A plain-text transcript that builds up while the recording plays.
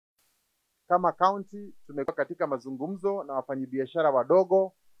kama county tumekuwa katika mazungumzo na wafanyabiashara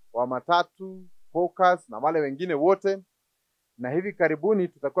wadogo wa matatu, hawkers na wale wengine wote, na hivi karibuni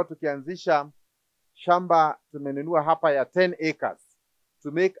tutakuwa tukianzisha shamba tumenunua hapa ya 10 acres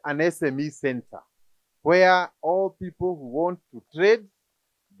to make an SME center where all people who want to trade,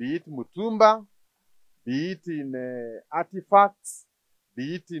 be it mutumba, be it in artifacts,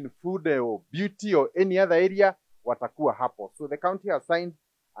 be it in food or beauty or any other area, watakuwa hapo. So the county has signed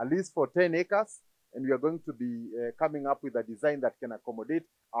a lease for 10 acres and we are going to be coming up with a design that can accommodate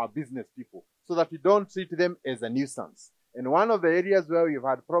our business people so that we don't treat them as a nuisance. And one of the areas where we've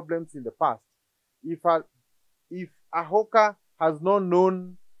had problems in the past, if a hawker has no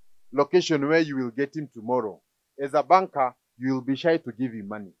known location where you will get him tomorrow, as a banker, you will be shy to give him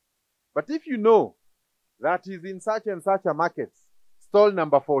money. But if you know that he's in such and such a market, stall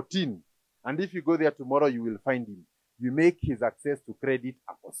number 14, and if you go there tomorrow, you will find him. You make his access to credit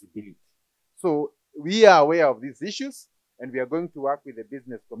a possibility. So we are aware of these issues, and we are going to work with the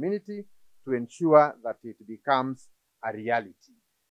business community to ensure that it becomes a reality.